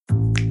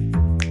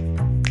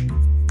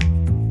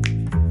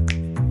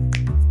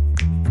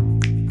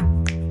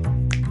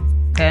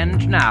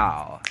And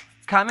now,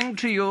 coming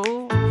to you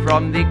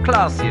from the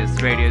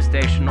classiest radio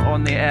station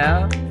on the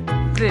air,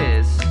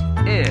 this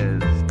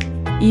is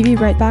Evie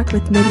right back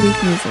with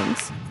Midweek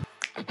Musings.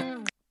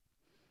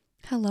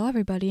 Hello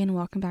everybody and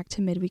welcome back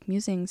to Midweek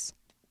Musings.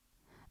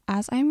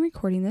 As I'm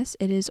recording this,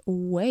 it is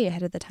way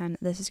ahead of the time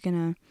that this is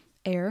gonna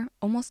air,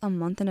 almost a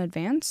month in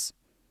advance.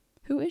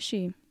 Who is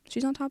she?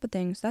 She's on top of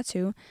things, that's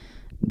who.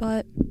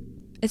 But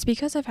it's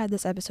because I've had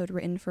this episode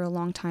written for a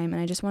long time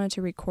and I just wanted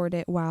to record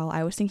it while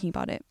I was thinking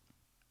about it.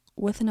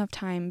 With enough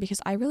time,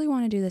 because I really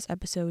want to do this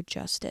episode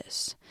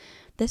justice.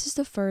 This is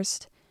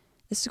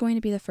going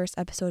to be the first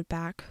episode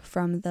back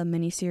from the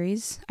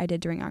mini-series I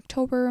did during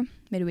October,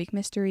 Midweek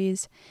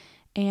Mysteries,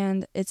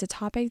 and it's a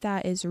topic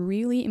that is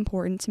really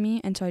important to me,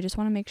 and so I just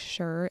want to make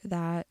sure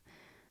that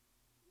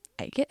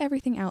I get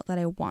everything out that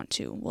I want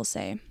to, we'll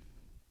say.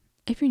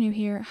 If you're new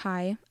here,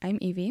 hi, I'm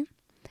Evie,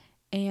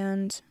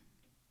 and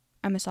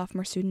I'm a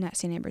sophomore student at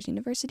St. Ambrose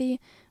University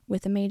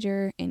with a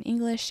major in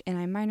English, and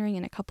I'm minoring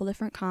in a couple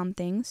different comm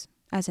things,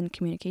 as in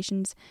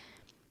communications.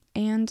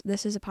 And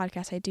this is a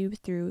podcast I do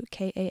through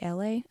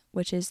KALA,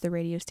 which is the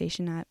radio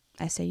station at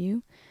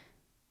SAU.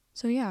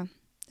 So yeah,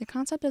 the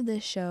concept of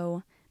this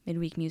show,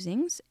 Midweek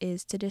Musings,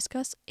 is to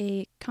discuss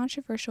a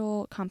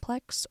controversial,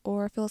 complex,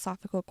 or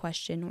philosophical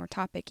question or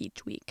topic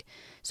each week.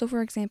 So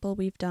for example,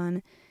 we've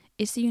done,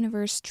 is the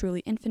universe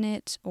truly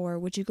infinite, or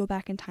would you go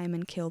back in time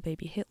and kill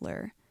baby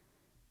Hitler?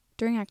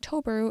 During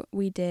October,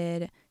 we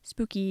did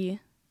spooky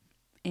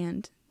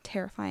and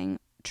terrifying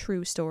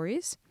true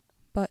stories,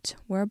 but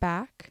we're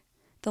back.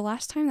 The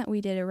last time that we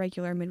did a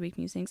regular Midweek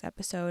Musings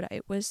episode,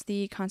 it was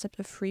the concept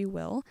of free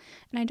will,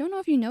 and I don't know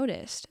if you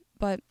noticed,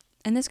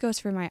 and this goes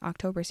for my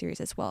October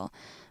series as well,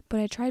 but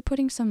I tried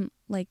putting some,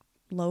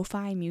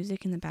 lo-fi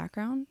music in the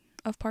background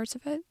of parts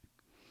of it,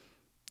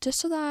 just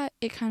so that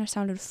it kind of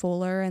sounded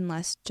fuller and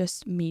less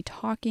just me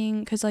talking,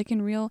 because this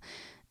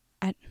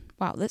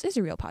is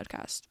a real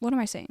podcast. What am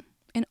I saying?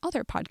 In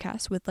other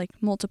podcasts with,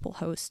 multiple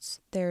hosts,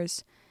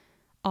 there's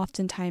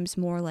oftentimes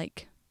more,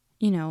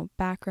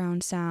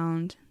 background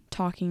sound,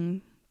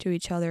 talking to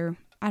each other.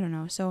 I don't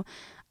know. So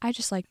I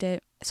just liked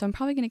it. So I'm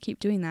probably going to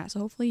keep doing that. So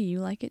hopefully you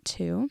like it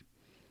too.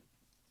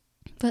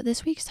 But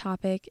this week's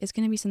topic is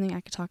going to be something I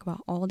could talk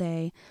about all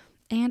day.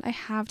 And I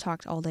have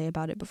talked all day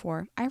about it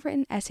before. I've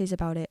written essays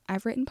about it.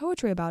 I've written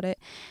poetry about it.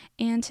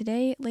 And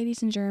today,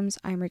 ladies and germs,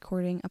 I'm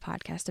recording a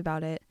podcast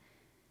about it.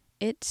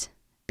 It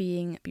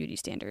being beauty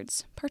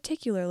standards,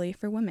 particularly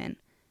for women.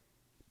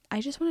 I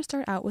just want to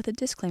start out with a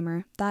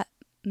disclaimer that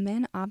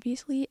men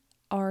obviously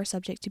are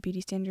subject to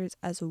beauty standards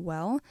as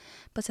well,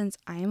 but since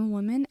I am a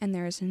woman and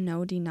there is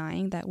no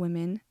denying that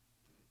women,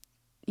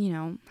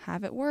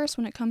 have it worse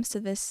when it comes to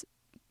this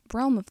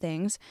realm of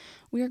things,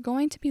 we are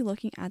going to be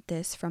looking at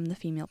this from the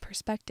female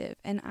perspective,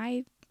 and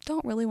I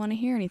don't really want to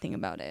hear anything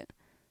about it.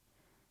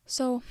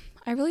 So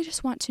I really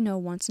just want to know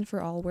once and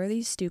for all where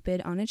these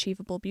stupid,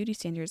 unachievable beauty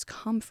standards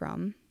come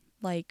from,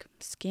 like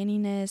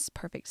skinniness,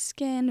 perfect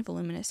skin,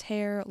 voluminous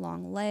hair,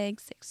 long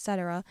legs,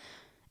 etc.,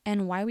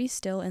 and why we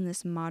still in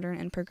this modern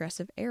and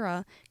progressive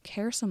era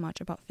care so much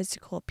about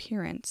physical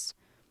appearance.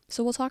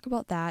 So we'll talk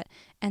about that,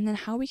 and then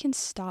how we can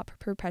stop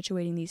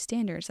perpetuating these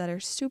standards that are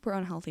super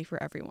unhealthy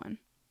for everyone.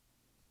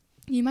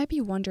 You might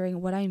be wondering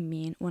what I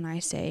mean when I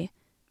say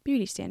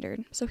beauty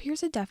standard. So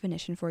here's a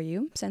definition for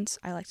you, since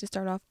I like to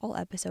start off all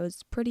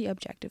episodes pretty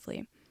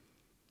objectively.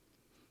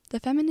 The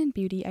feminine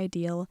beauty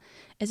ideal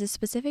is a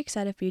specific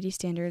set of beauty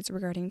standards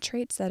regarding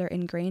traits that are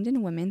ingrained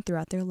in women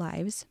throughout their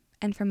lives,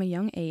 and from a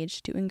young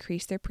age to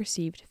increase their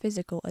perceived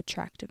physical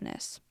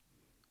attractiveness.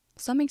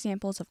 Some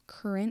examples of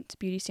current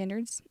beauty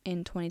standards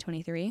in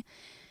 2023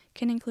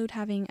 can include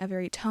having a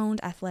very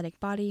toned, athletic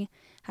body,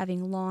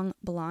 having long,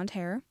 blonde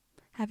hair,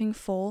 having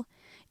full,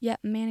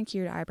 yet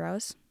manicured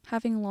eyebrows,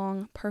 having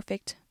long,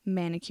 perfect,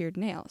 manicured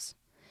nails,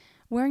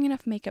 wearing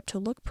enough makeup to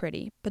look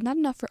pretty, but not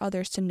enough for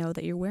others to know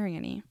that you're wearing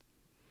any.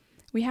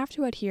 We have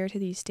to adhere to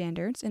these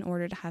standards in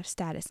order to have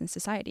status in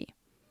society.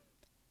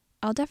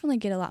 I'll definitely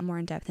get a lot more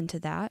in depth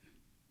into that,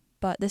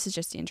 but this is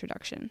just the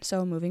introduction,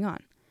 so moving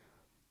on.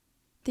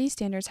 These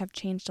standards have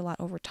changed a lot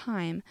over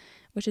time,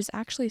 which is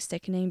actually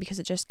sickening because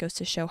it just goes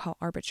to show how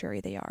arbitrary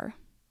they are.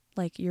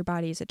 Like, your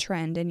body is a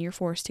trend, and you're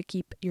forced to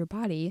keep your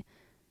body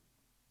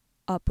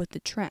up with the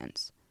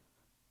trends.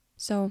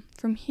 So,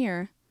 from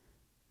here,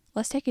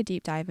 let's take a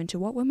deep dive into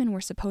what women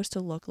were supposed to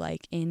look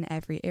like in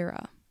every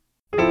era.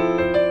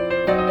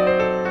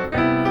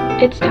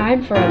 It's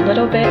time for a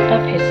little bit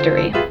of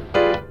history.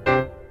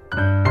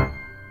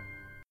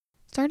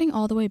 Starting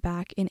all the way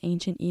back in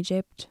ancient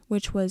Egypt,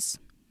 which was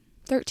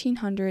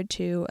 1300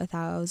 to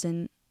about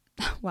 1000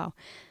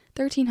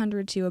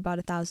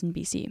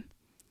 BC.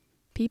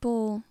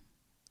 People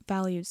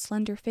valued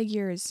slender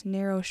figures,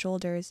 narrow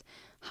shoulders,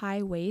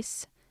 high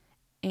waists,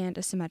 and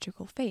a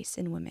symmetrical face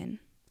in women.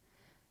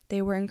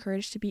 They were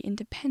encouraged to be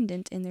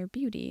independent in their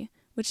beauty,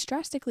 which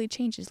drastically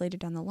changes later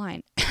down the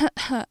line.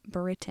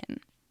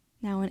 Britain.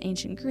 Now in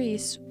ancient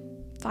Greece,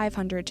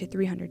 500 to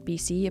 300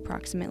 BC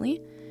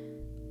approximately,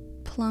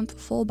 plump,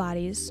 full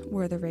bodies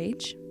were the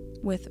rage,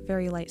 with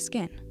very light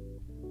skin.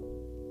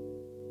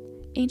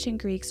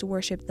 Ancient Greeks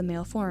worshipped the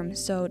male form,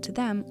 so to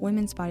them,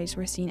 women's bodies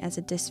were seen as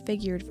a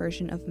disfigured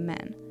version of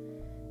men.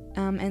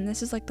 And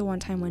this is like the one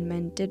time when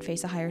men did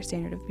face a higher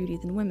standard of beauty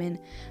than women,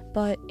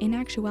 but in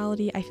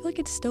actuality, I feel like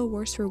it's still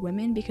worse for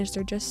women because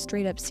they're just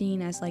straight up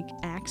seen as like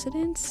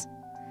accidents.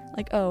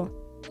 Like, oh,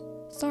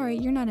 sorry,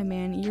 you're not a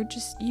man,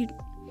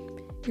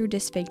 you're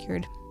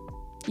disfigured.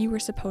 You were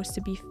supposed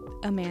to be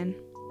a man,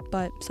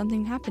 but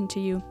something happened to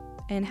you,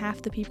 and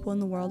half the people in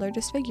the world are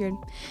disfigured.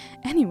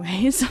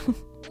 Anyways,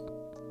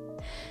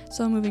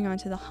 so moving on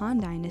to the Han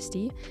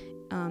Dynasty,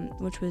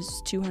 which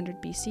was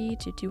 200 BC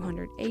to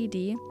 200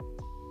 AD,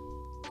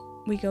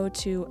 we go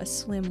to a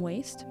slim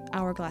waist,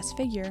 hourglass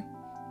figure,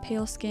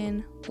 pale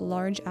skin,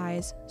 large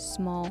eyes,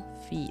 small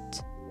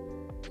feet.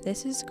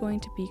 This is going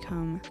to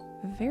become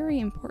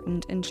very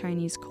important in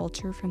Chinese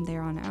culture from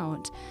there on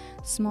out.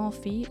 Small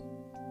feet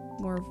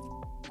were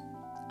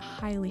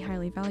highly,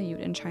 highly valued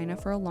in China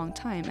for a long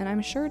time, and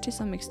I'm sure to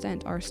some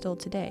extent are still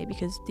today,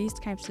 because these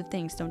types of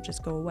things don't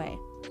just go away.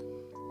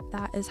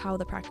 That is how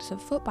the practice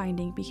of foot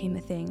binding became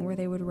a thing, where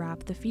they would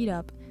wrap the feet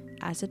up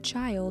as a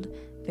child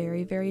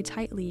very, very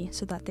tightly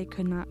so that they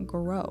could not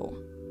grow.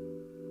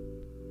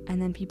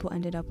 And then people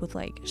ended up with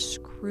like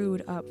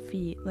screwed up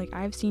feet. Like,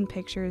 I've seen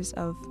pictures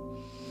of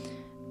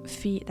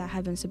feet that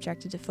have been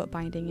subjected to foot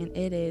binding, and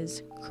it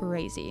is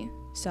crazy.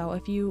 So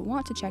if you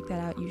want to check that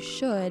out, you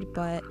should,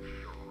 but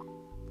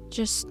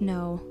just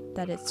know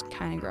that it's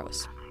kind of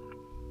gross.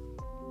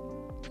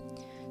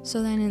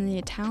 So then in the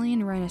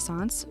Italian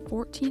Renaissance,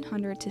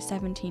 1400 to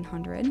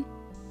 1700,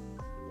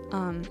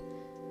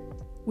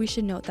 we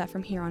should note that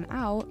from here on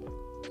out,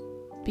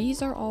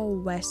 these are all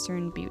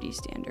Western beauty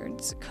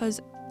standards, because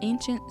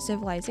ancient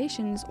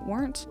civilizations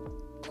weren't,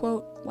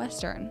 quote,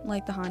 Western,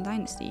 like the Han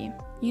Dynasty,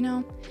 you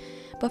know?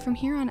 But from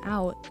here on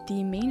out,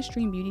 the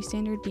mainstream beauty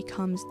standard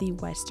becomes the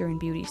Western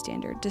beauty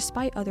standard,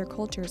 despite other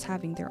cultures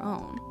having their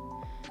own.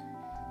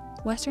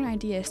 Western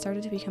ideas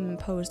started to become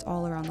imposed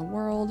all around the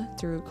world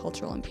through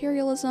cultural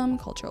imperialism,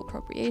 cultural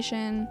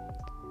appropriation.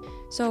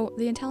 So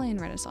the Italian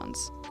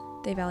Renaissance,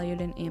 they valued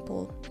an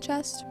ample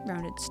chest,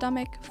 rounded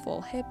stomach,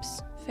 full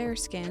hips, fair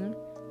skin,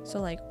 so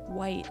like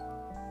white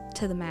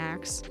to the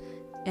max,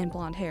 and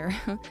blonde hair,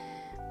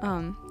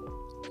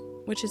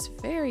 which is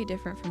very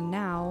different from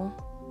now,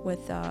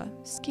 with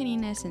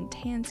skinniness and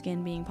tan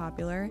skin being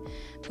popular.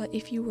 But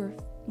if you were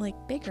like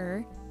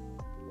bigger,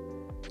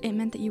 it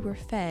meant that you were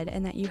fed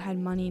and that you had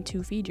money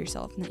to feed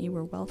yourself and that you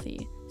were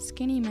wealthy.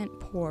 Skinny meant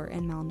poor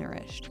and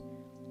malnourished.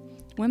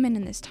 Women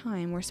in this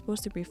time were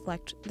supposed to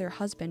reflect their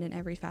husband in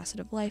every facet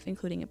of life,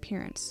 including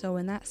appearance. So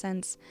in that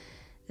sense,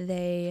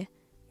 they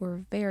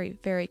were very,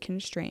 very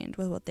constrained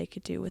with what they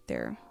could do with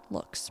their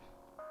looks.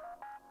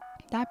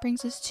 That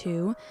brings us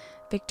to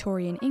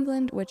Victorian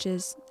England, which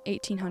is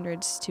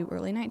 1800s to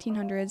early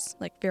 1900s,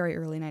 like very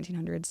early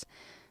 1900s.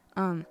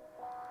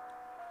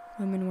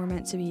 Women were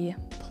meant to be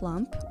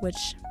plump,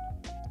 which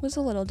was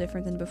a little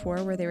different than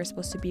before, where they were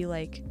supposed to be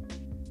like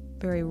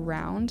very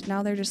round.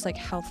 Now they're just like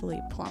healthily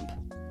plump.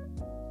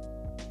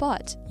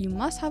 But you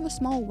must have a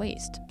small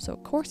waist, so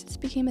corsets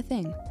became a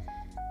thing.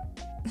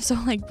 So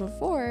like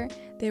before,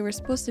 they were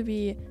supposed to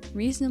be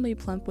reasonably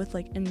plump with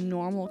like a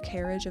normal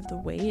carriage of the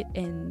weight,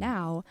 and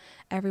now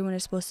everyone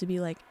is supposed to be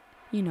like,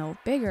 you know,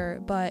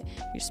 bigger, but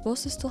you're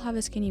supposed to still have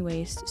a skinny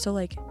waist. So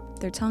like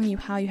they're telling you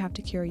how you have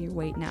to carry your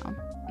weight now.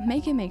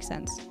 Make it make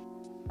sense.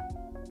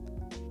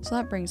 So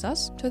that brings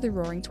us to the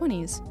Roaring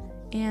 20s,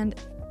 and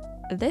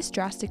this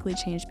drastically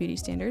changed beauty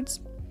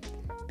standards,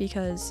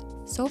 because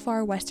so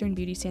far Western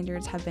beauty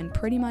standards have been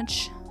pretty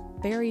much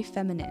very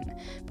feminine,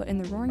 but in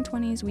the Roaring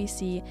 20s we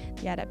see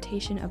the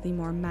adaptation of the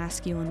more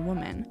masculine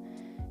woman.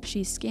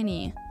 She's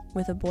skinny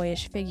with a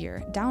boyish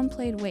figure,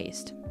 downplayed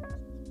waist,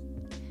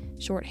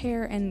 short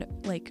hair, and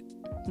like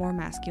more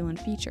masculine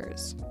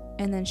features.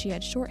 And then she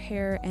had short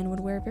hair and would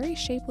wear very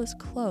shapeless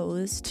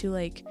clothes to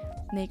like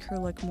make her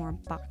look more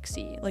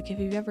boxy. Like if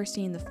you've ever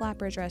seen the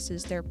flapper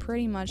dresses, they're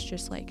pretty much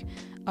just like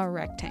a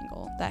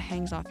rectangle that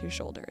hangs off your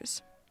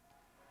shoulders.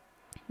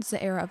 It's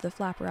the era of the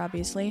flapper,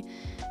 obviously.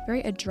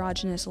 Very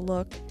androgynous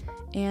look,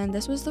 and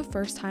this was the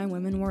first time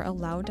women were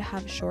allowed to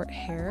have short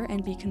hair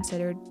and be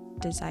considered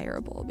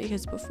desirable,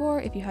 because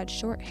before, if you had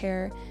short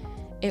hair,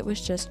 it was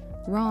just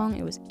wrong,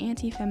 it was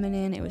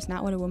anti-feminine, it was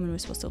not what a woman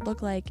was supposed to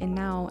look like, and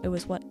now it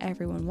was what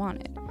everyone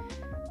wanted.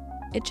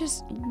 It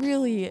just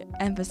really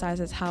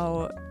emphasizes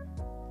how,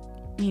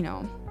 you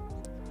know,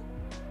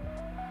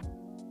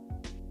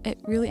 it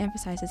really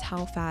emphasizes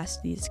how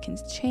fast these can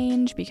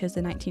change, because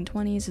the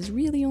 1920s is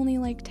really only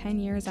like 10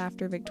 years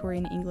after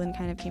Victorian England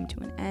kind of came to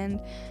an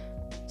end.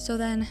 So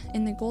then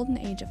in the golden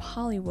age of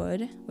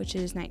Hollywood, which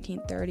is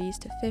 1930s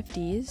to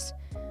 50s,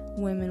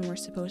 women were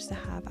supposed to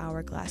have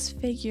hourglass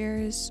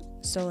figures,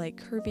 so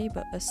like curvy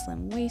but a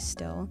slim waist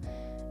still.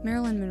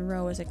 Marilyn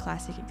Monroe is a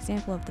classic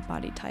example of the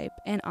body type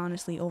and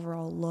honestly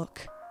overall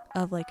look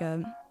of like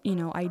a, you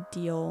know,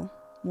 ideal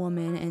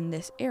woman in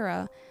this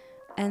era.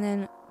 And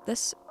then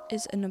this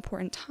is an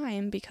important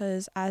time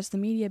because as the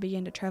media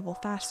began to travel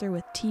faster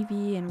with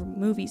TV and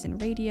movies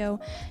and radio,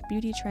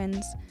 beauty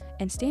trends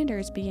and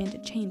standards began to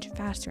change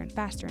faster and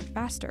faster and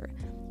faster,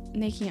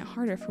 making it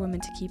harder for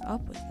women to keep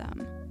up with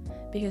them.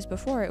 Because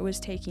before it was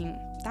taking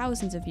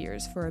thousands of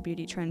years for a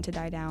beauty trend to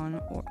die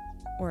down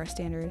or a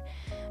standard,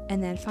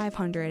 and then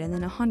 500 and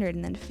then 100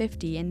 and then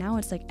 50, and now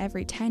it's like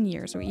every 10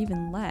 years or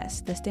even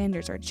less the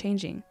standards are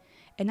changing,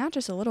 and not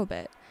just a little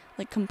bit,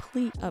 like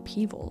complete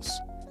upheavals.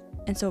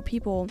 And so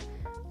people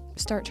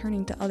start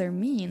turning to other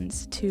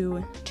means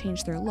to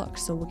change their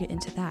looks, so we'll get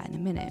into that in a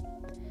minute.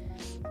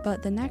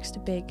 But the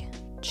next big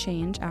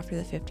change after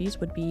the 50s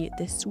would be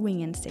the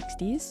swingin'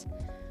 60s,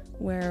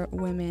 where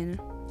women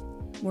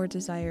were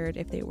desired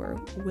if they were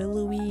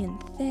willowy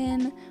and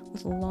thin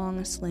with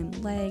long slim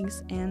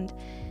legs, and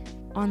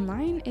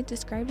online it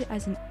described it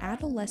as an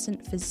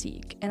adolescent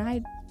physique, and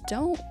I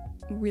don't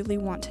really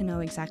want to know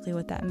exactly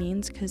what that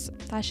means because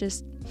that's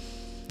just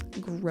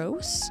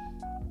gross.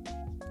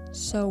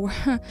 So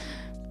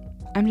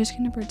I'm just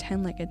going to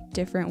pretend like a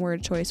different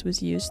word choice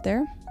was used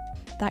there.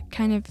 That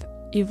kind of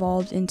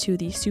evolved into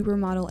the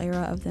supermodel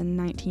era of the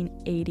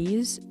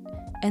 1980s,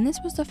 and this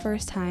was the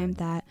first time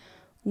that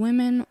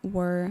women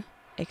were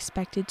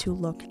expected to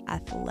look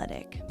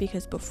athletic,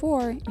 because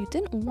before you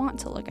didn't want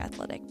to look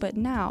athletic, but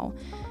now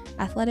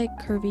athletic,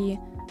 curvy,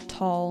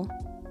 tall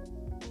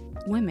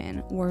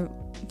women were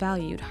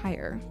valued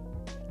higher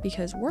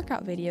because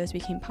workout videos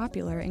became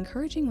popular,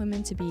 encouraging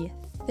women to be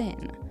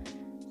thin.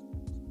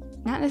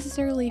 Not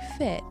necessarily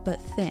fit,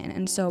 but thin.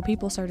 And so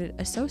people started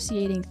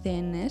associating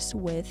thinness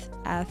with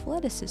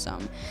athleticism,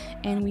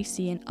 and we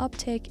see an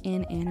uptick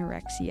in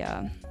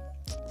anorexia.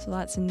 So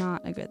that's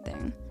not a good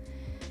thing.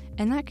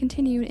 And that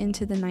continued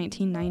into the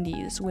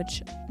 1990s,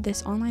 which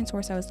this online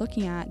source I was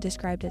looking at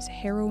described as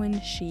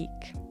heroin chic,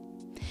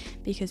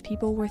 because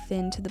people were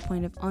thin to the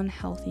point of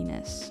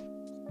unhealthiness.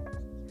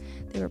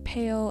 They were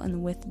pale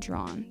and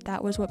withdrawn.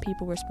 That was what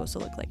people were supposed to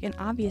look like. And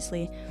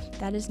obviously,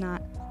 that is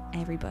not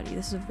everybody.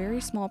 This is a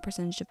very small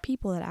percentage of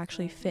people that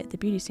actually fit the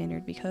beauty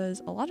standard,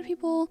 because a lot of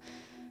people,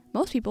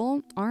 most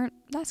people, aren't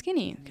that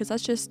skinny, because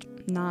that's just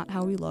not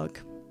how we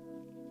look.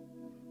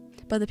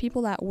 But the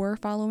people that were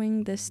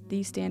following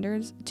these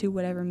standards to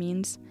whatever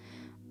means,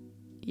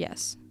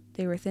 yes,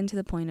 they were thin to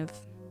the point of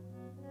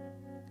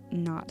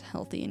not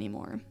healthy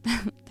anymore.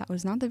 That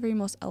was not the very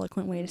most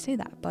eloquent way to say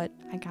that, but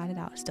I got it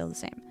out, still the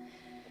same.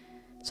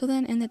 So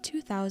then in the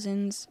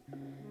 2000s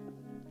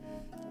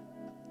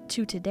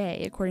to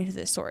today, according to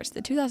this source,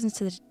 the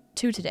 2000s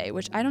to today,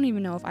 which I don't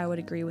even know if I would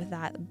agree with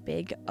that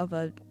big of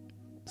a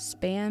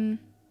span,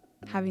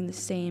 having the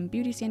same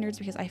beauty standards,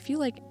 because I feel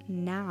like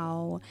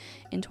now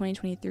in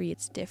 2023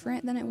 it's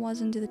different than it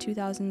was into the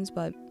 2000s,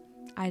 but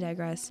I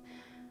digress.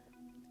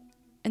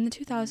 In the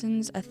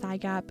 2000s, a thigh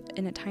gap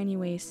and a tiny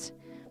waist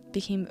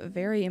became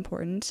very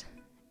important,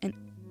 and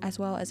as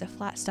well as a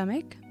flat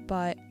stomach,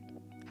 but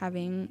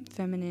having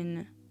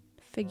feminine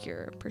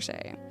figure per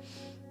se.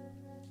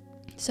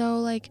 So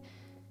like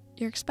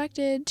you're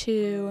expected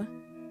to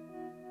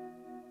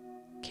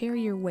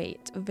carry your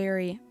weight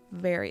very,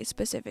 very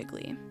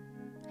specifically.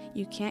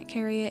 You can't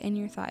carry it in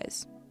your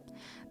thighs,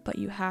 but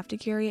you have to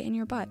carry it in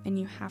your butt, and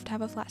you have to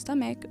have a flat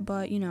stomach,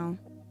 but you know,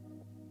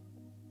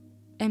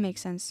 it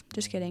makes sense.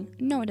 Just kidding.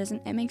 No, it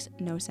doesn't. It makes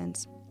no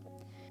sense.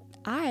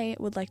 I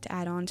would like to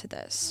add on to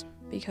this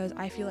because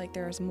I feel like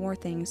there's more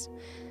things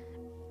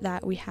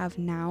that we have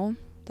now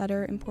that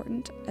are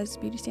important as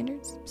beauty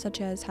standards,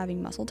 such as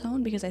having muscle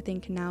tone, because I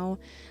think now,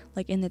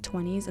 like in the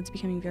 20s, it's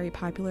becoming very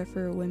popular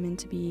for women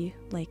to be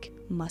like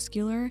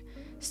muscular,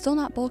 still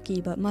not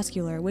bulky, but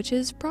muscular, which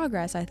is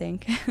progress, I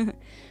think.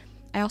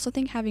 I also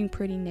think having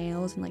pretty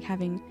nails and like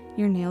having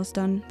your nails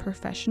done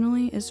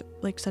professionally is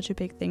like such a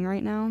big thing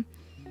right now.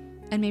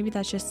 And maybe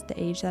that's just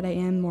the age that I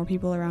am. More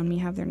people around me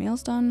have their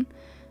nails done,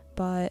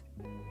 but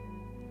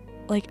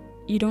like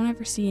you don't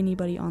ever see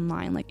anybody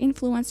online, like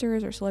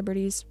influencers or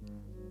celebrities,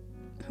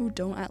 who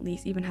don't at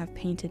least even have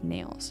painted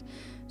nails.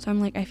 So I'm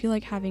like, I feel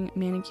like having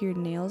manicured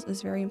nails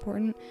is very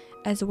important,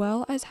 as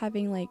well as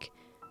having like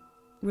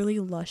really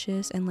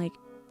luscious and like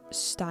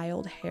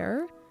styled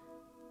hair.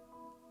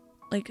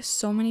 Like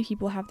so many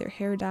people have their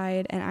hair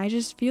dyed, and I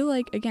just feel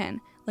like, again,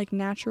 like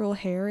natural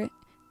hair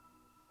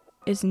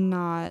is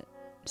not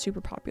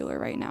super popular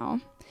right now.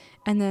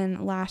 And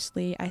then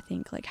lastly, I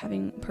think like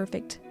having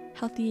perfect,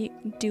 healthy,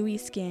 dewy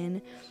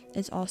skin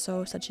is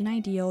also such an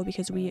ideal,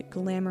 because we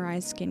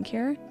glamorize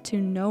skincare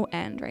to no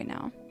end right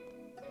now.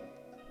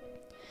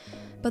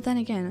 But then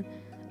again,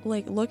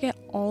 like look at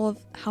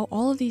how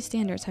all of these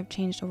standards have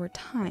changed over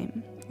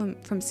time,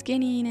 from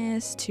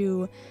skinniness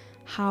to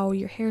how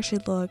your hair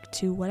should look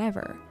to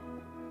whatever.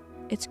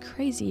 It's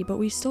crazy, but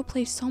we still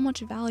place so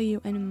much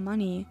value and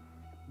money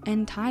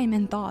and time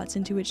and thoughts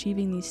into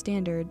achieving these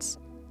standards,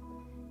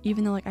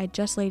 even though like I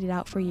just laid it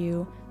out for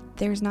you.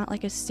 There's not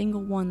like a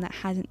single one that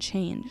hasn't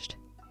changed.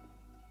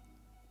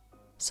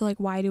 So like,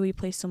 why do we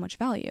place so much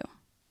value?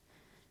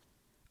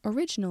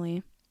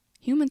 Originally,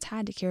 humans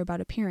had to care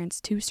about appearance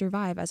to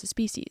survive as a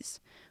species.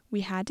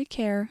 we had to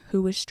care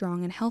who was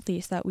strong and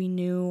healthy so that we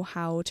knew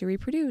how to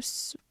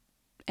reproduce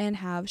and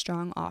have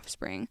strong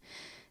offspring.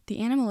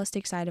 The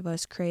animalistic side of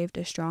us craved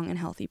a strong and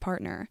healthy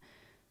partner.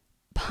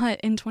 But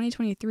in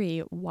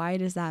 2023, why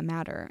does that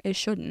matter? It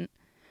shouldn't.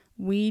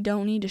 We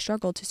don't need to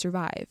struggle to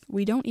survive.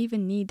 We don't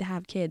even need to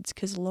have kids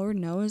because Lord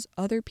knows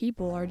other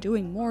people are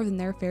doing more than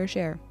their fair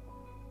share.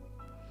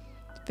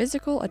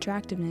 Physical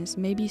attractiveness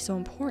may be so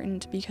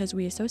important because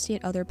we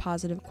associate other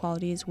positive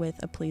qualities with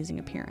a pleasing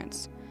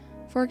appearance.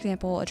 For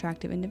example,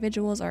 attractive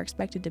individuals are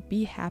expected to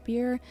be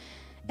happier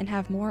and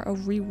have more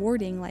of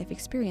rewarding life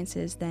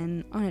experiences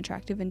than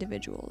unattractive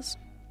individuals,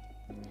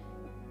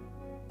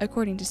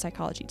 according to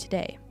Psychology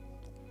Today.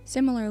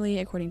 Similarly,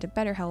 according to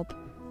BetterHelp,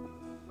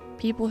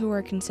 people who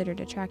are considered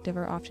attractive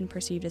are often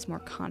perceived as more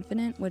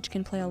confident, which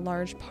can play a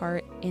large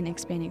part in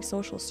expanding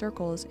social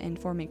circles and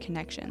forming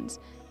connections.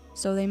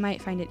 So they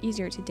might find it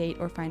easier to date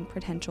or find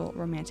potential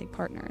romantic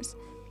partners.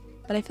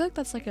 But I feel like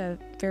that's like a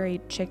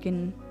very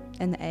chicken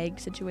and the egg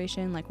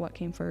situation, like what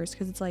came first,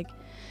 because it's like,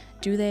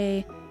 do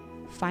they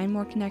find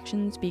more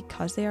connections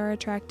because they are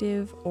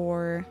attractive,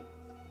 or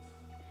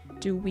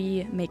do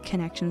we make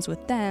connections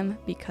with them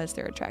because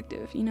they're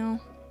attractive, you know?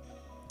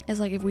 It's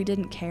like, if we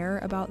didn't care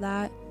about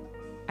that,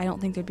 I don't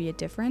think there'd be a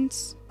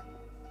difference.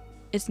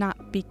 It's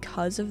not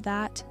because of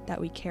that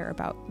we care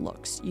about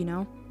looks, you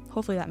know?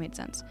 Hopefully that made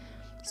sense.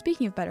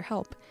 Speaking of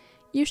BetterHelp,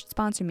 you should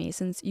sponsor me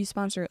since you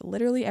sponsor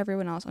literally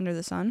everyone else under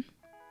the sun.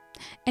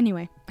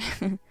 Anyway,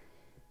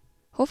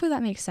 hopefully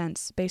that makes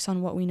sense based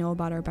on what we know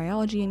about our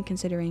biology and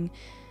considering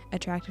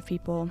attractive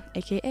people,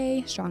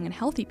 aka strong and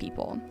healthy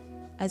people,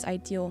 as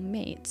ideal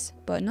mates.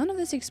 But none of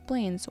this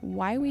explains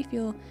why we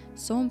feel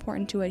so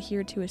important to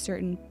adhere to a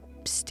certain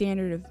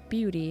standard of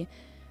beauty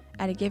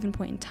at a given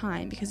point in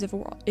time, because if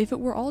it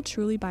were all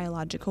truly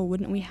biological,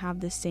 wouldn't we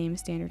have the same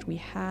standard we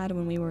had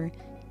when we were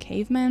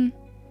cavemen?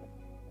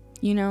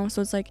 You know,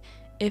 so it's like,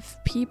 if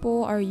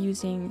people are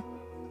using,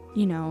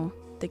 you know,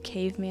 the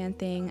caveman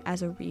thing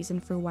as a reason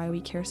for why we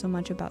care so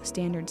much about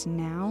standards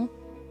now,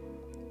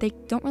 they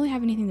don't really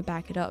have anything to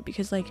back it up,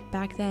 because like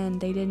back then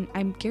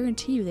I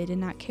guarantee you they did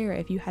not care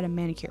if you had a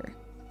manicure,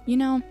 you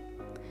know?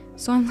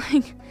 So I'm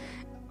like,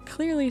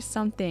 clearly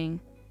something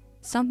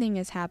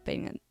is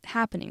happening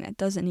that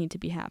doesn't need to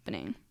be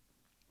happening.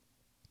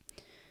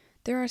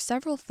 There are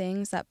several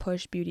things that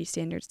push beauty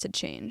standards to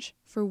change.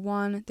 For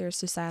one, there's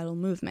societal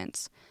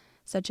movements,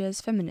 such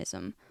as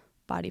feminism,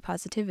 body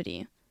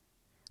positivity.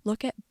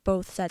 Look at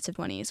both sets of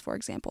 20s, for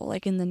example.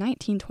 Like in the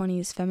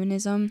 1920s,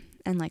 feminism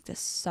and like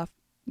the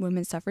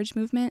women's suffrage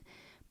movement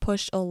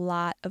pushed a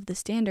lot of the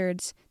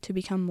standards to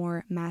become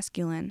more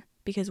masculine,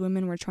 because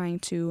women were trying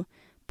to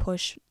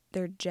push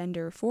their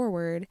gender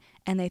forward,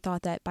 and they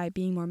thought that by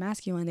being more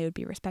masculine, they would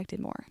be respected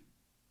more.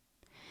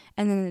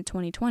 And then in the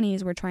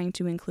 2020s, we're trying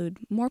to include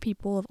more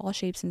people of all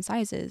shapes and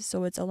sizes,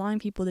 so it's allowing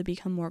people to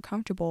become more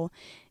comfortable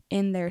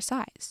in their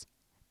size.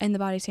 And the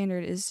body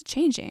standard is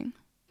changing.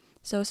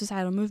 So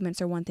societal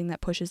movements are one thing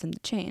that pushes them to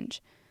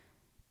change.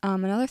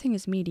 Another thing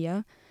is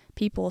media.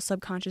 People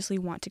subconsciously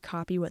want to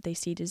copy what they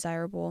see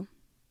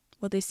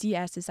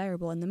as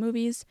desirable in the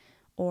movies,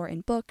 or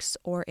in books,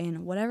 or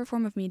in whatever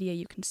form of media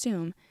you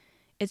consume.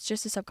 It's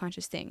just a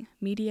subconscious thing.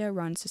 Media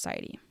runs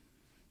society.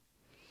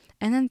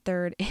 And then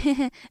third,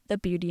 the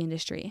beauty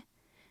industry.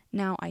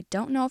 Now, I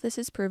don't know if this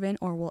is proven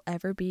or will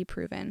ever be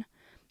proven,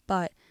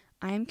 but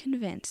I am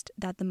convinced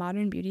that the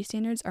modern beauty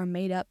standards are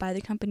made up by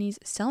the companies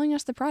selling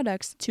us the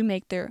products to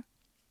make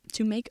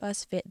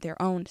us fit their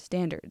own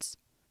standards.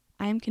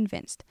 I am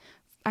convinced.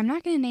 I'm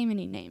not going to name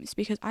any names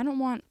because I don't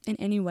want in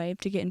any way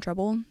to get in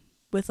trouble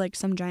with like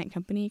some giant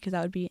company, because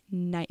that would be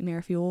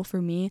nightmare fuel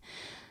for me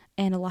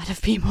and a lot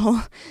of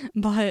people.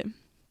 But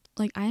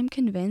like, I am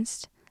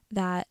convinced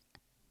that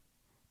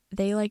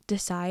they like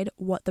decide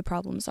what the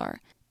problems are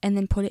and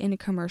then put it in a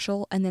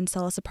commercial and then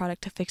sell us a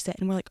product to fix it.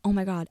 And we're like, oh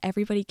my God,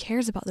 everybody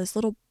cares about this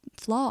little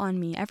flaw on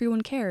me.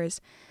 Everyone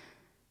cares.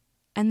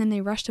 And then they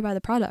rush to buy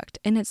the product.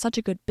 And it's such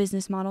a good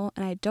business model.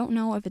 And I don't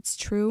know if it's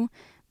true,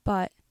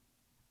 but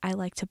I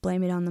like to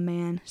blame it on the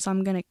man. So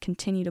I'm going to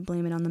continue to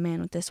blame it on the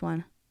man with this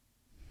one.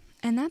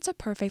 And that's a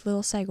perfect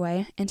little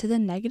segue into the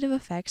negative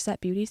effects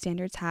that beauty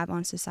standards have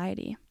on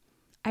society.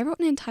 I wrote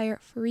an entire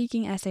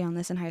freaking essay on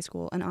this in high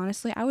school, and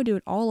honestly, I would do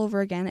it all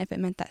over again if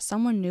it meant that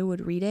someone new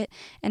would read it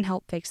and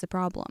help fix the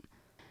problem.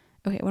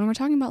 Okay, when we're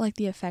talking about like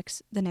the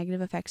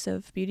negative effects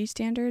of beauty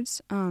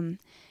standards,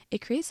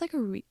 it creates like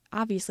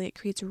obviously it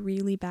creates a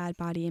really bad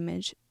body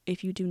image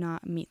if you do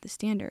not meet the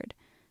standard.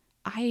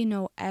 I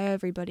know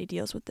everybody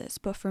deals with this,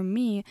 but for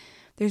me,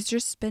 there's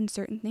just been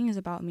certain things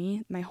about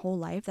me my whole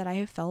life that I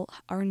have felt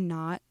are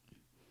not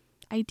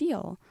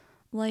ideal.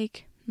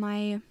 Like,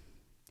 my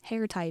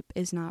hair type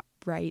is not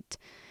right.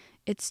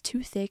 It's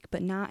too thick,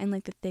 but not in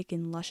like the thick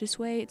and luscious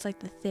way. It's like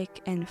the thick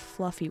and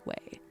fluffy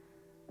way.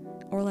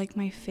 Or like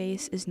my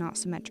face is not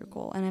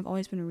symmetrical, and I've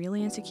always been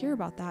really insecure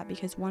about that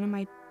because one of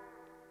my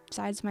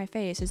sides of my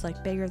face is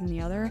like bigger than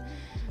the other,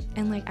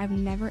 and like I've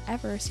never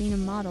ever seen a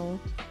model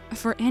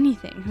for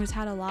anything who's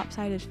had a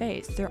lopsided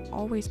face. They're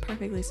always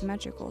perfectly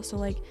symmetrical. So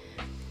like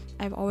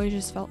I've always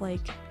just felt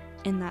like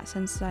in that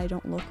sense that I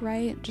don't look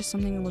right, just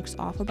something that looks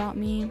off about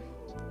me.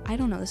 I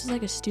don't know, this is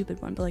like a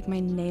stupid one, but like my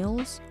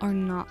nails are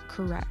not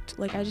correct.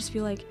 Like I just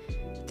feel like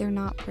they're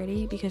not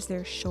pretty because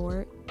they're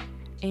short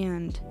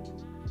and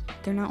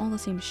they're not all the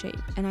same shape,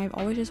 and I've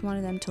always just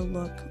wanted them to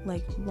look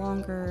like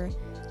longer,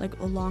 like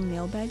a long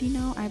nail bed, you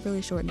know? I have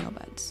really short nail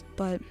beds,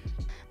 but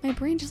my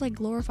brain just like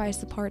glorifies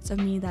the parts of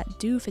me that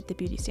do fit the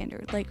beauty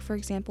standard. Like for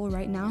example,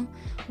 right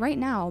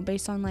now,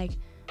 based on like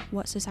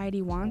what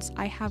society wants,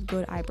 I have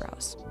good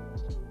eyebrows.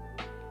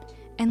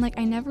 And like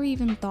I never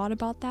even thought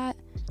about that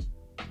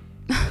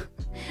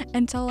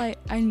until I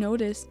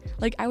noticed,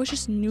 like I was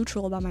just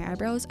neutral about my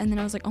eyebrows, and then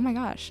I was like, oh my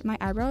gosh, my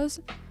eyebrows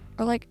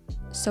are like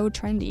so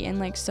trendy and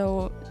like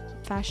so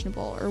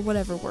fashionable, or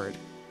whatever word.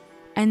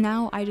 And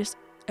now I just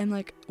am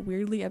like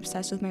weirdly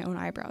obsessed with my own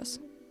eyebrows.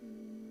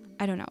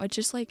 I don't know, it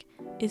just like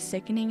is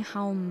sickening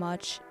how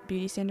much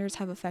beauty standards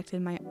have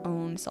affected my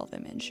own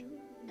self-image.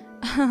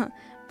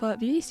 But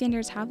beauty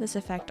standards have this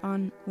effect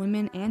on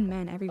women and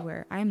men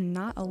everywhere. I am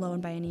not alone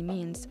by any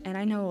means, and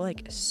I know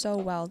like so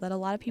well that a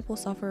lot of people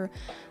suffer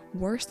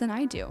worse than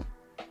I do.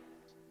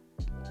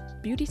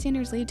 Beauty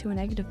standards lead to a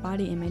negative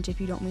body image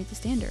if you don't meet the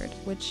standard,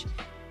 which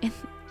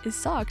it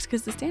sucks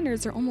because the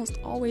standards are almost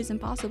always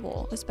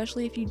impossible,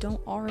 especially if you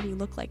don't already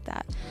look like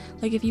that.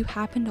 Like if you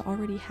happen to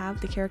already have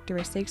the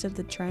characteristics of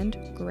the trend,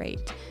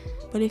 great.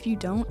 But if you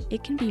don't,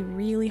 it can be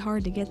really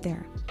hard to get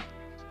there.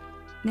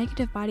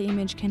 Negative body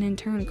image can in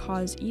turn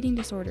cause eating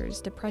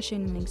disorders,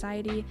 depression and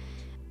anxiety,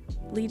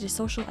 lead to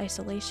social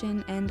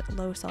isolation and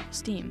low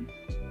self-esteem.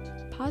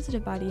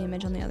 Positive body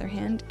image, on the other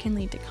hand, can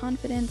lead to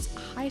confidence,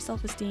 high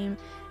self-esteem,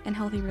 and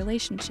healthy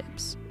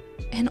relationships.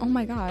 And oh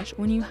my gosh,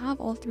 when you have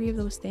all three of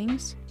those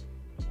things,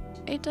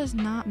 it does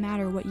not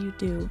matter what you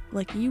do.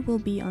 Like, you will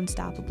be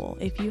unstoppable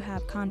if you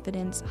have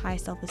confidence, high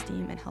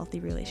self-esteem, and healthy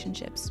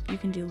relationships. You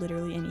can do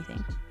literally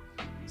anything.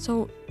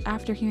 So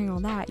after hearing all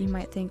that, you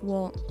might think,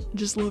 well,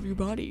 just love your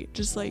body.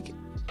 Just like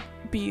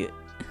be,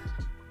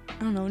 I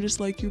don't know,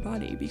 just like your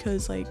body,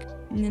 because like,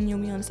 and then you'll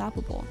be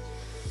unstoppable.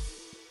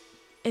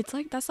 It's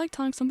like, that's like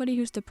telling somebody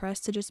who's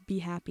depressed to just be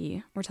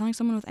happy, or telling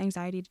someone with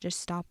anxiety to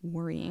just stop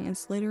worrying.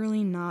 It's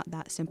literally not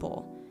that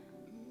simple.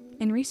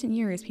 In recent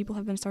years, people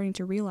have been starting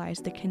to realize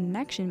the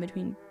connection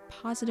between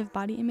positive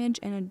body image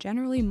and a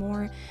generally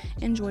more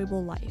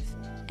enjoyable life,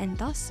 and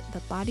thus the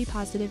body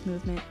positive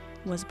movement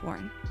was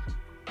born.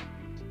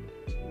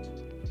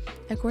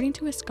 According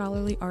to a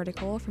scholarly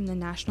article from the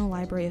National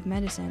Library of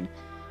Medicine,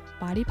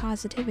 body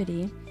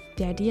positivity,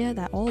 the idea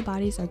that all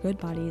bodies are good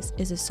bodies,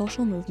 is a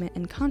social movement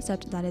and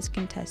concept that is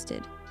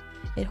contested.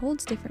 It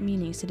holds different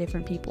meanings to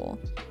different people,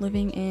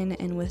 living in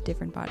and with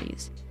different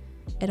bodies.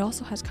 It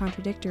also has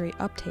contradictory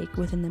uptake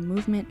within the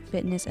movement,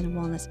 fitness, and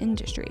wellness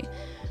industry,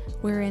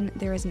 wherein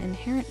there is an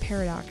inherent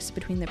paradox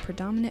between the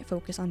predominant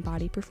focus on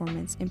body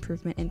performance,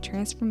 improvement, and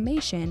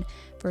transformation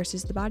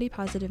versus the body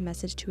positive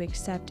message to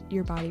accept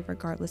your body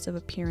regardless of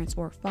appearance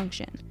or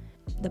function.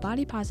 The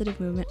body positive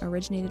movement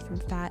originated from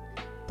fat,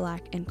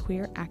 Black, and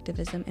queer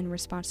activism in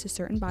response to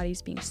certain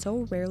bodies being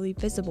so rarely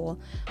visible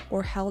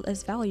or held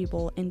as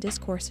valuable in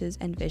discourses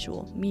and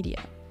visual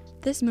media.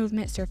 This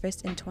movement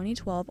surfaced in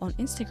 2012 on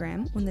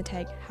Instagram when the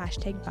tag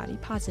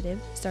 #bodypositive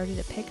started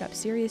to pick up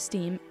serious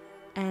steam,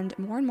 and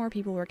more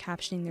people were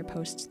captioning their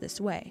posts this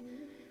way.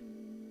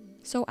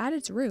 So at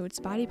its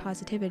roots, body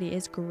positivity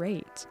is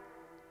great.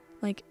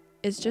 Like,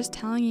 it's just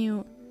telling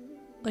you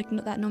like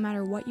that no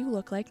matter what you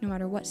look like, no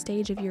matter what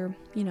stage of your,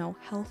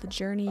 health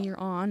journey you're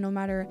on, no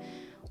matter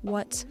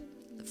what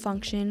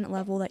function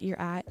level that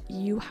you're at,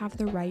 you have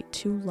the right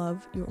to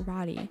love your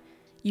body.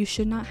 You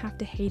should not have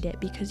to hate it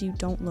because you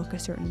don't look a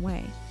certain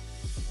way.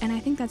 And I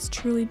think that's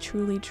truly,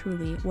 truly,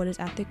 truly what is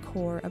at the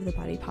core of the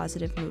body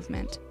positive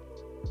movement.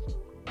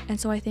 And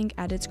so I think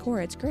at its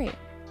core, it's great.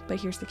 But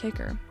here's the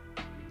kicker.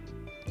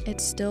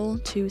 It's still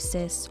too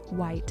cis,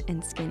 white,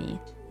 and skinny.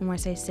 And when I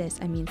say cis,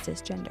 I mean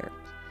cisgender.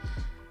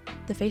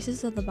 The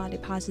faces of the body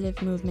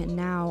positive movement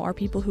now are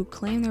people who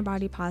claim they're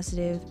body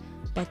positive,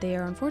 but they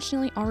are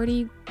unfortunately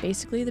already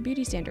basically the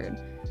beauty standard.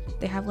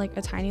 They have like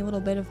a tiny little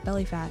bit of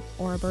belly fat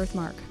or a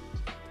birthmark.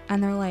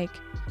 And they're like,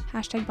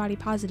 #body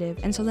positive.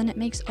 And so then it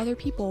makes other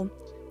people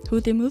who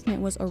the movement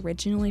was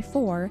originally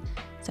for,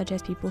 such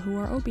as people who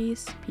are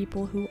obese,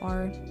 people who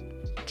are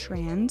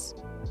trans,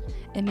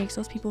 it makes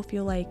those people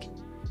feel like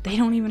they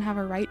don't even have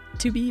a right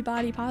to be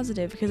body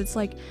positive, because it's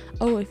like,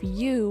 oh, if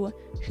you,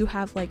 who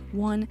have like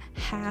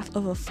 1/2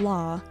 of a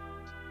flaw,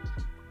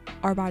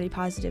 are body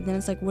positive, then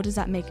it's like, what does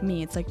that make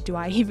me? It's like, do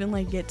I even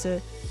like get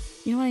to,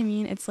 you know what I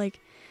mean? It's like,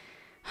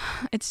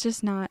 it's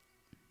just not.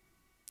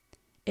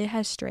 It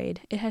has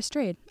strayed,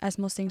 as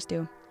most things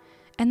do.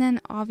 And then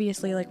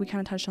obviously, like we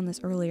kind of touched on this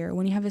earlier,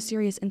 when you have a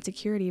serious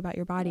insecurity about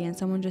your body and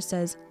someone just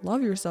says,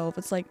 love yourself,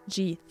 it's like,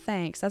 gee,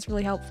 thanks, that's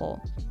really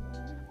helpful.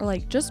 Or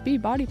like, just be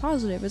body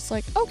positive. It's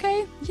like,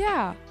 okay,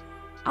 yeah,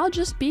 I'll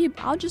just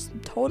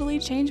totally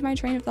change my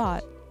train of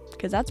thought,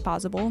 because that's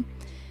possible.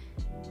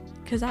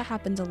 Because that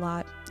happens a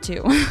lot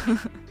too.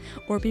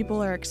 Or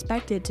people are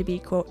expected to be,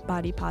 quote,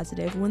 body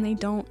positive when they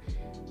don't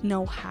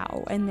know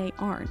how, and they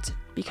aren't.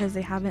 because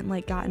they haven't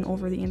like gotten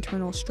over the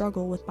internal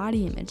struggle with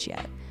body image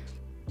yet.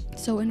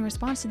 So in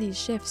response to these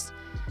shifts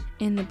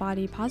in the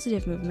body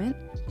positive movement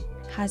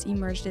has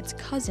emerged its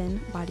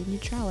cousin, body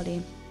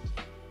neutrality.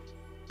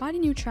 Body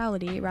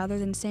neutrality, rather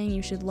than saying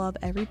you should love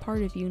every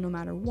part of you no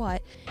matter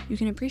what, you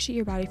can appreciate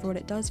your body for what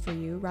it does for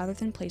you rather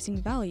than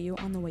placing value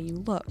on the way you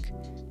look.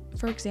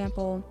 For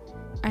example,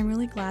 I'm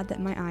really glad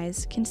that my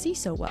eyes can see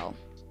so well,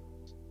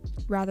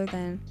 rather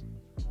than,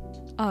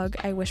 ugh,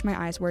 I wish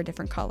my eyes were a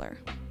different color,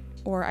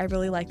 or I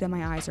really like that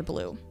my eyes are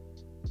blue,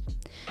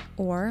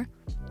 or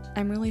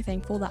I'm really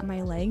thankful that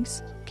my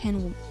legs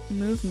can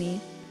move me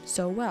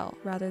so well,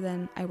 rather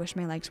than I wish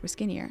my legs were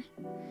skinnier.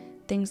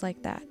 Things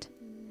like that.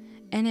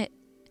 And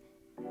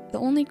the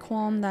only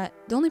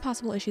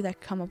possible issue that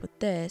could come up with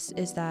this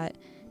is that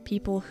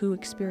people who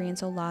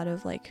experience a lot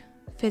of like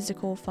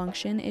physical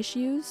function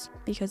issues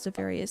because of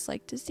various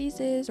like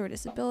diseases or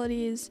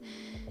disabilities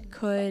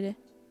could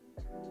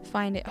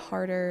find it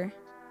harder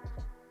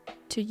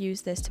to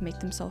use this to make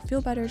themselves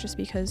feel better, just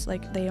because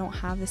like they don't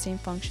have the same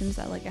functions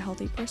that like a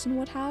healthy person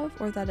would have,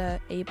 or that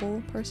a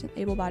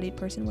able-bodied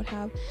person would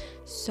have.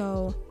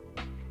 So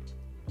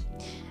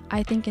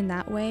I think in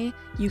that way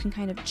you can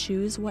kind of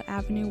choose what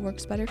avenue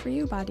works better for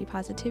you: body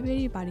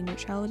positivity, body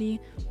neutrality.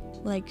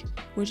 Like,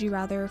 would you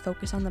rather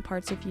focus on the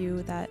parts of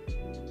you that,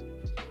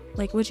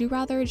 like, would you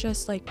rather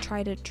just like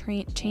try to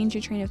change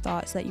your train of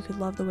thought so that you could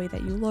love the way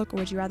that you look, or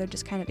would you rather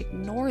just kind of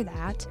ignore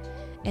that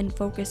and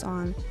focus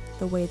on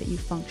the way that you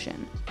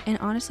function? And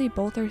honestly,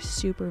 both are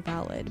super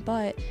valid,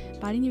 but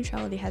body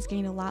neutrality has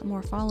gained a lot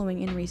more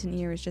following in recent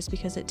years just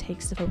because it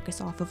takes the focus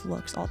off of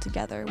looks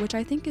altogether, which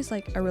I think is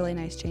like a really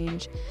nice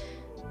change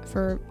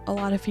for a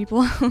lot of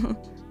people.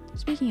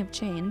 Speaking of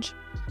change,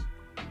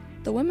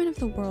 the women of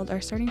the world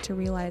are starting to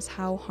realize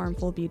how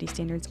harmful beauty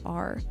standards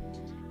are,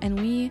 and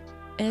we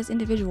as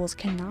individuals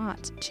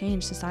cannot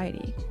change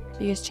society,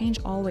 because change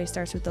always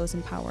starts with those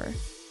in power.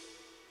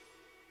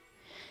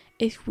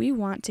 If we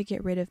want to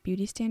get rid of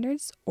beauty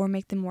standards or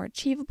make them more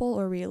achievable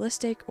or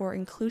realistic or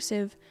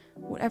inclusive,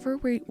 whatever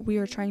we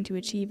are trying to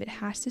achieve, it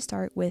has to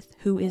start with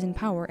who is in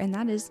power, and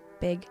that is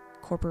big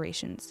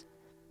corporations.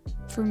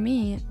 For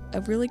me,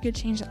 a really good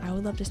change that I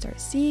would love to start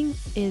seeing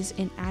is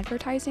in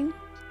advertising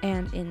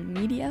and in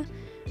media,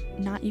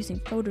 not using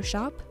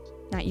Photoshop,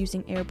 not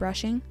using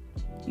airbrushing,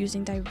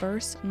 using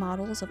diverse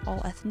models of all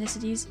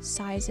ethnicities,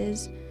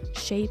 sizes,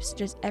 shapes,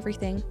 just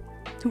everything.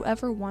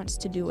 Whoever wants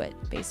to do it,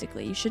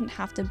 basically. You shouldn't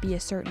have to be a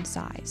certain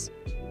size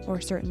or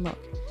a certain look.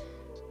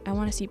 I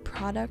want to see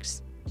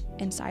products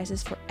and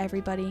sizes for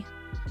everybody,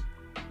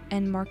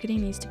 and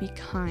marketing needs to be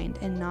kind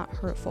and not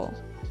hurtful.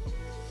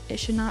 It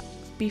should not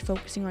be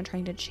focusing on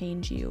trying to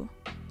change you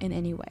in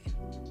any way.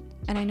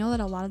 And I know that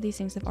a lot of these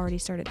things have already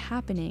started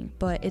happening,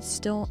 but it's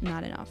still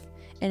not enough.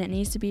 And it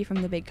needs to be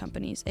from the big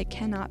companies. It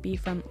cannot be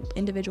from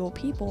individual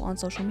people on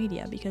social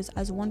media, because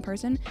as one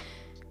person,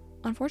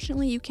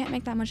 unfortunately, you can't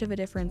make that much of a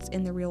difference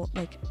in the real,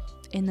 like,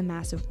 in the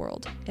massive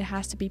world. It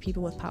has to be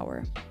people with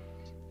power.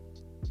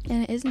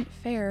 And it isn't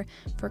fair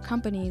for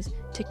companies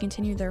to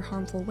continue their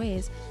harmful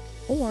ways,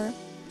 or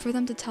for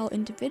them to tell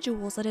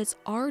individuals that it's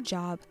our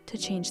job to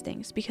change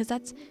things, because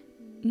that's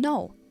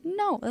not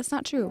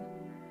true.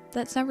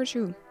 That's never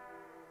true.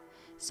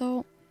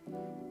 So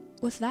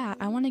with that,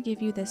 I want to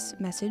give you this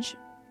message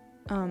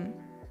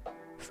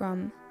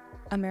from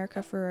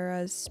America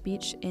Ferrera's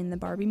speech in the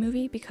Barbie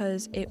movie,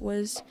 because it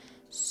was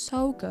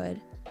so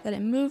good that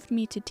it moved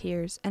me to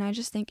tears, and I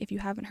just think if you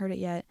haven't heard it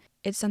yet,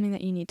 it's something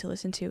that you need to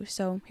listen to.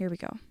 So here we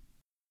go.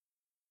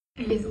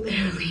 It is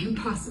literally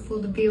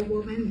impossible to be a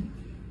woman.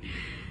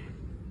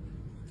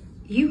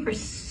 You are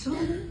so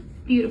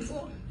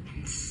beautiful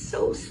and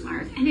so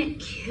smart, and it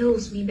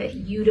kills me that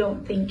you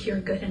don't think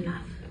you're good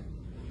enough.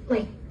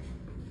 Like,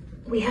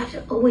 we have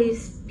to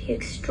always be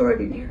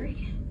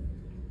extraordinary,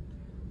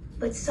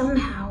 but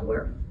somehow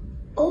we're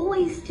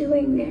always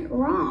doing it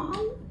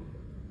wrong.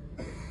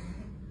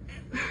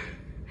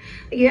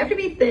 You have to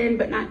be thin,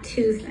 but not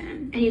too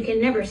thin. And you can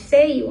never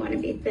say you want to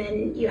be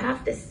thin. You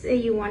have to say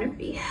you want to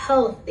be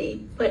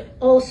healthy, but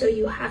also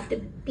you have to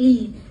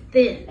be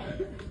thin.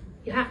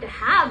 You have to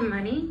have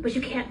money, but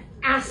you can't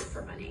ask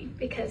for money,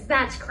 because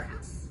that's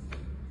crass.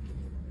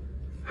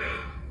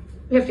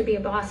 You have to be a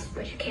boss,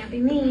 but you can't be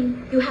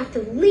mean. You have to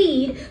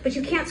lead, but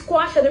you can't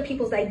squash other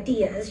people's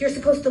ideas. You're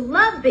supposed to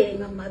love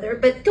being a mother,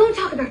 but don't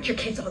talk about your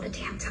kids all the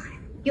damn time.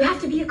 You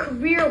have to be a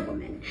career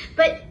woman,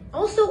 but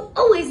also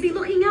always be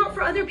looking out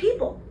for other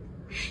people.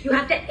 You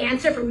have to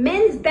answer for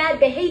men's bad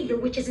behavior,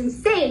 which is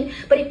insane,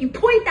 but if you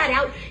point that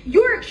out,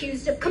 you're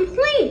accused of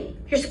complaining.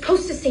 You're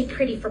supposed to stay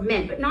pretty for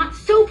men, but not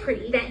so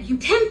pretty that you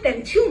tempt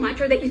them too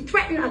much or that you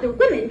threaten other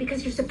women,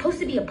 because you're supposed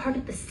to be a part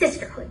of the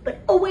sisterhood,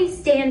 but always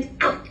stand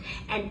out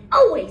and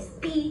always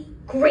be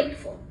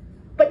grateful.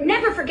 But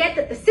never forget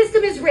that the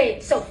system is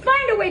rigged, so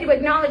find a way to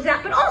acknowledge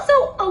that, but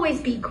also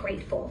always be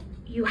grateful.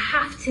 You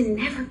have to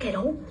never get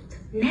old.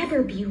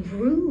 Never be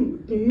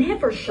rude,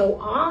 never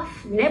show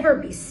off, never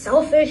be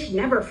selfish,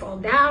 never fall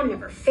down,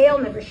 never fail,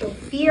 never show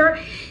fear,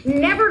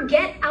 never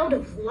get out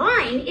of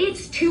line.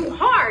 It's too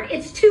hard,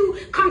 it's too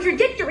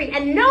contradictory,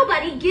 and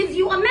nobody gives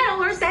you a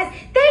medal or says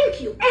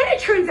thank you. And it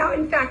turns out,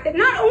 in fact, that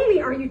not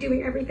only are you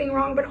doing everything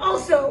wrong, but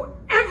also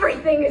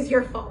everything is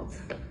your fault.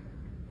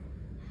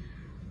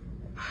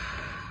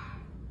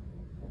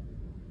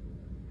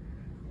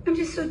 I'm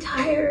just so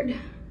tired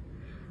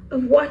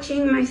of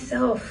watching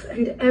myself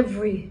and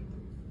every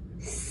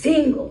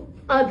single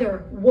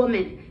other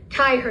woman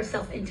tie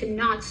herself into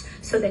knots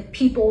so that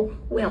people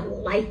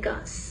will like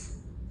us.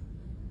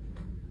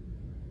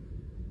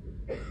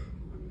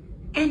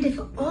 And if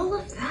all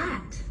of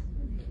that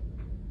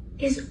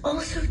is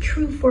also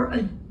true for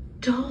a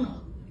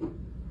doll,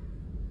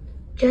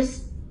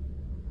 just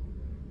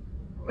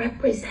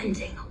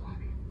representing a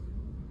woman,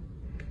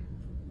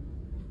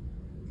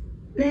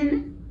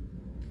 then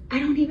I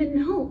don't even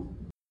know.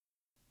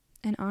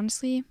 And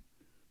honestly,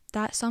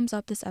 that sums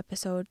up this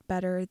episode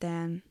better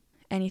than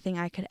anything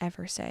I could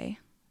ever say.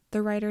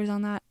 The writers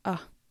on that,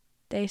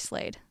 they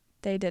slayed.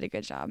 They did a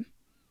good job.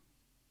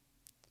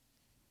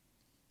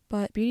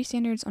 But beauty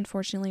standards,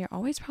 unfortunately, are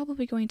always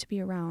probably going to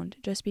be around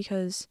just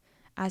because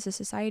as a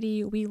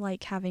society, we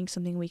like having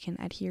something we can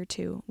adhere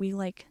to. We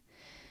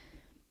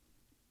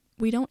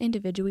don't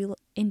individually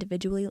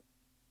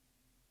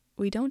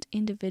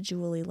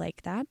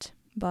like that,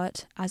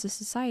 but as a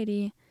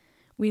society,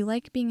 we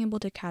like being able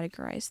to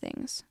categorize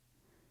things.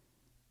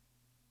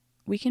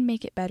 We can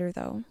make it better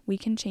though. We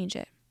can change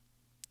it.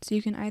 So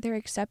you can either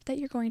accept that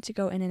you're going to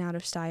go in and out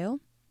of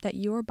style, that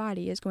your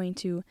body is going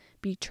to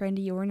be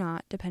trendy or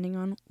not, depending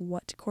on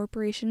what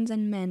corporations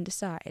and men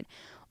decide,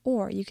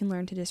 or you can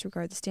learn to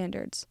disregard the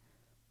standards.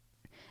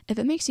 If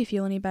it makes you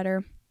feel any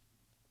better,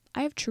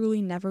 I have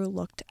truly never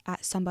looked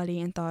at somebody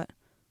and thought,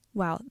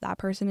 wow, that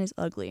person is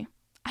ugly.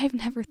 I've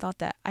never thought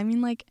that. I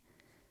mean, like,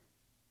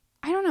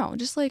 I don't know,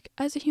 just like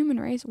as a human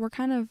race, we're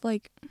kind of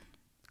like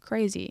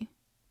crazy.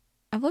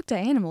 I've looked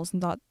at animals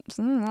and thought,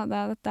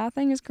 that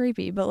thing is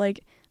creepy, but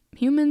like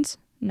humans,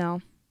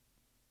 no.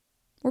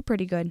 We're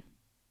pretty good.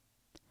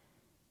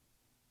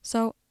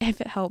 So, if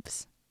it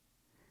helps,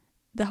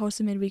 the host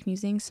of Midweek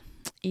Musings,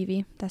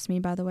 Evie, that's me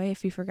by the way,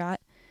 if you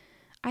forgot,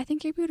 I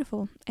think you're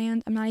beautiful,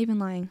 and I'm not even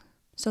lying.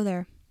 So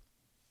there.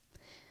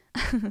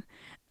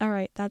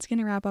 Alright, that's going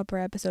to wrap up our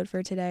episode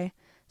for today.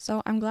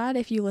 So, I'm glad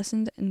if you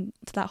listened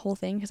to that whole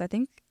thing, because I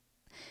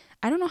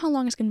don't know how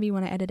long it's going to be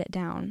when I edit it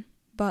down.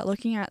 But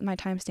looking at my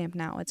timestamp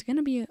now, it's going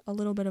to be a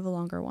little bit of a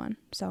longer one.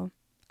 So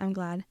I'm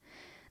glad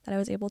that I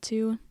was able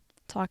to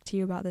talk to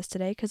you about this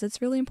today because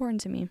it's really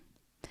important to me.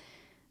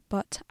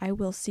 But I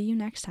will see you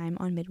next time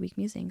on Midweek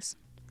Musings.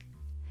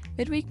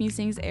 Midweek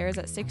Musings airs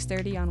at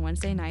 6:30 on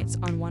Wednesday nights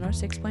on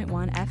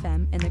 106.1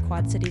 FM in the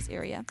Quad Cities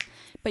area.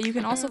 But you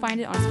can also find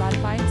it on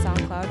Spotify,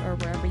 SoundCloud, or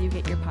wherever you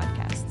get your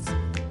podcasts.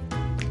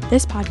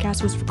 This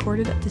podcast was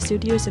recorded at the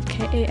studios of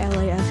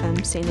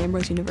KALA-FM St.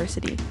 Ambrose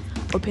University.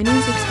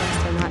 Opinions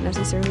expressed are not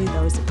necessarily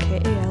those of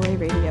KALA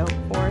Radio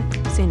or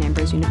St.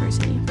 Ambrose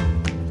University.